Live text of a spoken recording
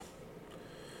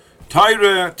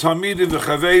Taira, Talmidim,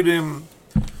 v'chaverim,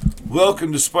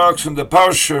 welcome to Sparks from the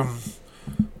Parsha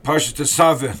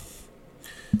Tesaveh.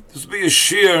 This will be a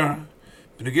shir,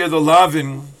 B'negei the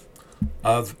Lavin,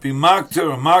 of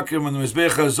Bimakter or Makrim and the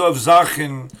Mizbech Hazov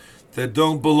Zachin that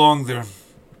don't belong there.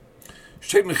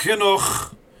 Shteit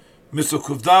Mechinuch, Mr.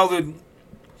 Kuvdalid,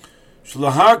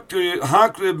 Shlahakri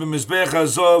b'Mizbech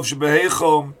Hazov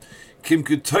Shebeheichom, Kim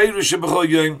Ketayra Shebechol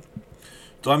Yom,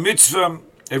 the mitzvah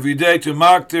every day to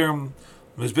Makter,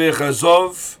 Mizbech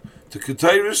Hazov, the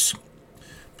Ketayris,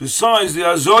 besides the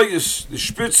Azoyas, the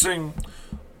Spitzing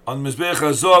on Mizbech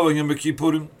Hazov and Yom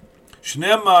Kippurim,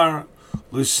 Shneimar,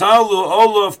 L'salu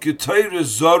Olav Ketayris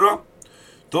Zora,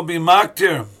 don't be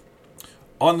Makter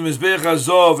on the Mizbech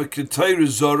Hazov a Ketayris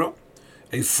Zora,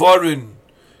 a foreign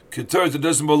Ketayris that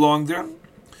doesn't belong there.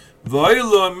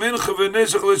 V'ayla mincha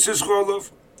v'nezach l'sischol olav,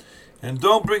 and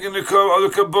don't bring in the other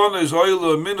kabbanas,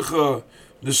 Ayla mincha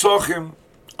nesachim,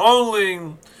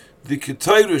 only the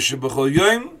Ketayris shebechol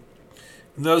yom,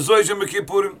 and the Azoy Yom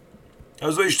Kippurim,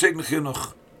 Azoy Shteit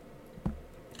Mechinuch.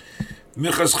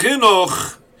 Minchas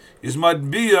Chinuch is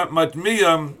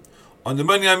matmiyam on the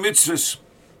Monday mitzvahs.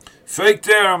 Fake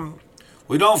there,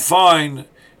 we don't find in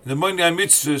the Monday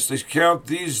mitzvahs they count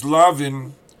these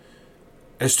lavim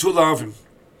as two lavim.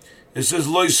 It says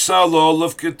lo yisal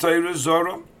olav ketayra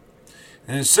zara,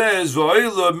 and it says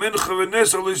va'ayla mincha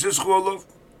v'nesach l'sischu olav.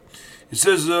 It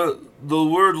says the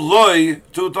word loy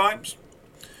two times.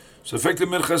 So effective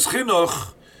minchas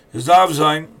chinuch is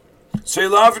avzain say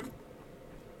lavim.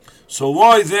 So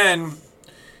why then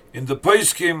in the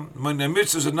Paiskim, when the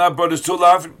mitzvahs are not brought as two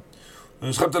lavim, when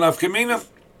it's chaptan afkamina,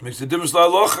 makes the difference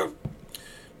la'alocha,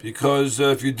 because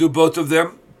if you do both of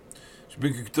them, you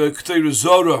bring Ketayra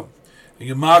Zora, and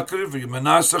you makriv, and you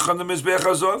menasach on the Mizbech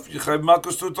Hazov, you chayv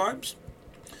makos two times.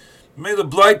 May the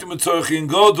blight the Mitzorchi and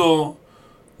Godol,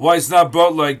 why it's not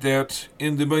brought like that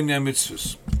in the Bnei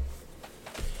Mitzvahs.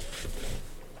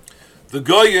 The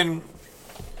Goyin,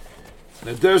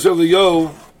 the Derez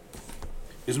Eliyahu,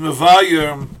 is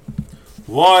Mevayer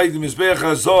why the Mizbech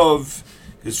Hazov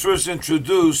is first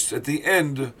introduced at the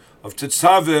end of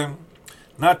Tetzaveh,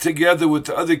 not together with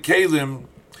the other Kalim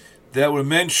that were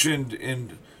mentioned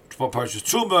in Parshas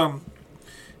Truma,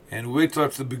 and wait till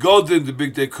after the Begodim, the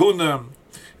Big Dekuna,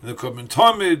 and the Korban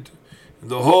Tamid, and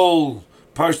the whole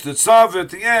Parshas Tetzaveh at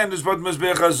the end is about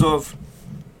Mizbech Hazov.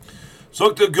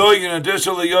 So the Goyin and Derez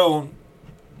Eliyahu,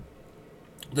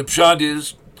 the Pshad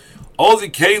is all the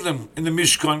Kalim in the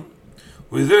Mishkan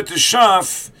were there to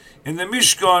shaf in the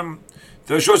Mishkan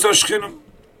the Shos HaShchinim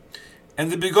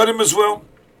and the Begodim as well.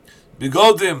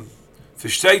 Begodim,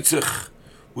 V'shteitzich,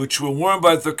 which were worn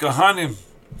by the Kahanim,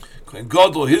 and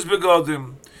Godel, his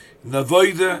Begodim, in the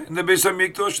Avodah, in the Beis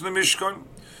HaMikdash, in the Mishkan,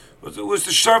 but it was to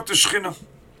shaf the Shechina.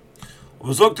 It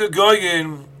was looked at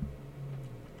Goyin,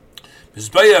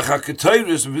 Mizbeach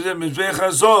HaKetayris, Mizbeach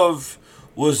HaZov,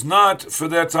 was not for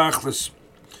their Tachlis.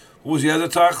 Who was the other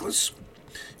Tachlis?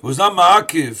 It was not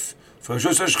Ma'akiv for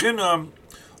Shos HaShechina,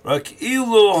 like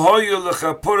ilu hoya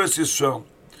lechaporas Yisrael.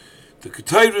 The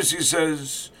Ketayris, he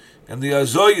says, and the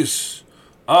Azoyis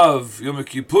of Yom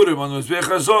Kippurim on the Mizbech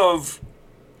Hazov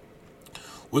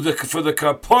were for the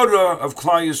kapora of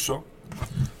Klal Yisrael.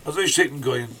 Azoy Shteit and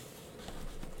Goyin.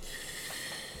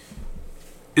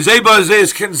 Is Eba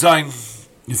Azayis Ken Zayin,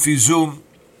 if Yizum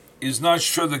is not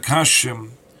sure the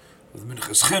Kashim of the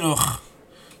Minchas Chinuch,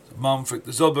 the Mam Fek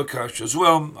the Zolba Kash as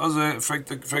well, as a Fek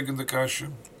the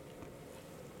Kashim.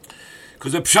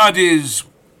 Because the pshad is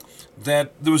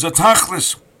that there was a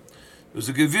tachlis, there was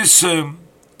a gewiss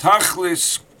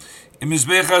tachlis in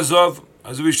Mizbech Hazov,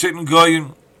 as we state in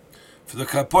Goyin, for the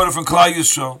kapora from Klal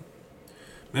Yisrael.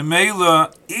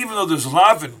 Memela, even though there's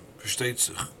lavin, versteht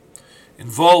sich,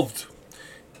 involved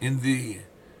in the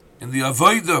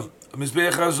avodah of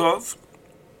Mizbech Hazov,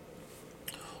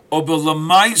 aber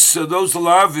lamaisa, those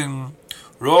lavin,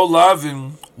 were all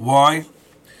lavin, why?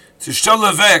 To shtel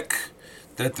levek,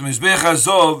 that the Mizbech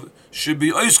Hazov should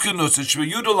be oiskenus, it should be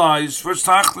utilized for its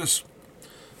tachlis.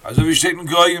 As we state in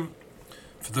Goyim,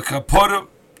 for the kapora,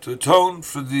 to atone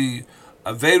for the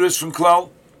averis from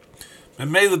Klal.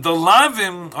 And may the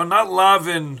lavin are not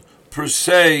lavin per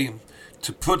se,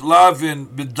 to put lavin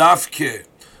b'dafke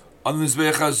on the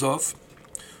Mizbech Hazov.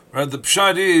 Right, the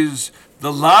pshat is,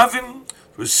 the lavin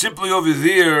was simply over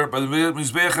there by the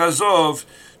Mizbech Hazov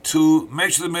to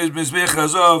make sure the Mizbech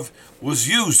Hazov was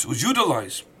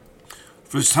utilized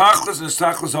for his tachlis and his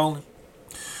tachlis only.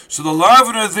 So the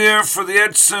lavin are there for the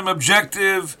etzem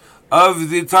objective of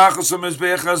the tachlis of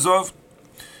Mizbech Hazov.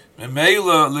 And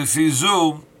Meila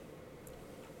lefizu,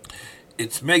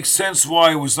 it makes sense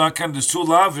why it was not kind of two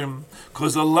lavim,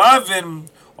 because the lavim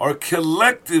or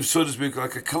collective, so to speak,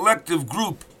 like a collective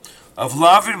group of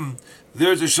lavim,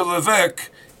 there's a shalavek,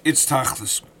 it's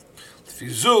tachlis. If you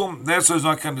zoom, that's why it's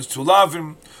not kind of two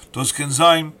lavim, those can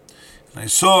zayin. And I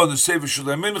saw in the Sefer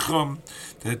Shulei Mincham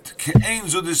that Ke'ein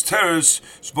Zudis Teres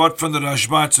is bought from the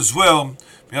Rashbats as well,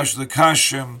 Miyash the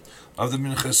Kashem of the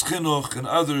Minchas Chinuch and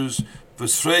others,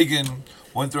 Vesfregen,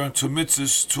 went around two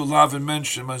mitzvahs, two lavim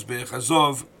mentioned, Mazbeach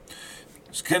Azov.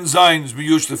 Ken Zayin is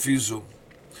Miyush Lefizu.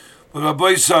 But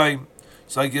Rabbi Say,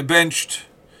 it's like gebenched,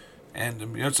 and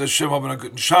Yatz Hashem, Abba Nagut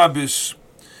and Shabbos,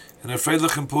 and a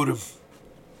Freilich and Purim.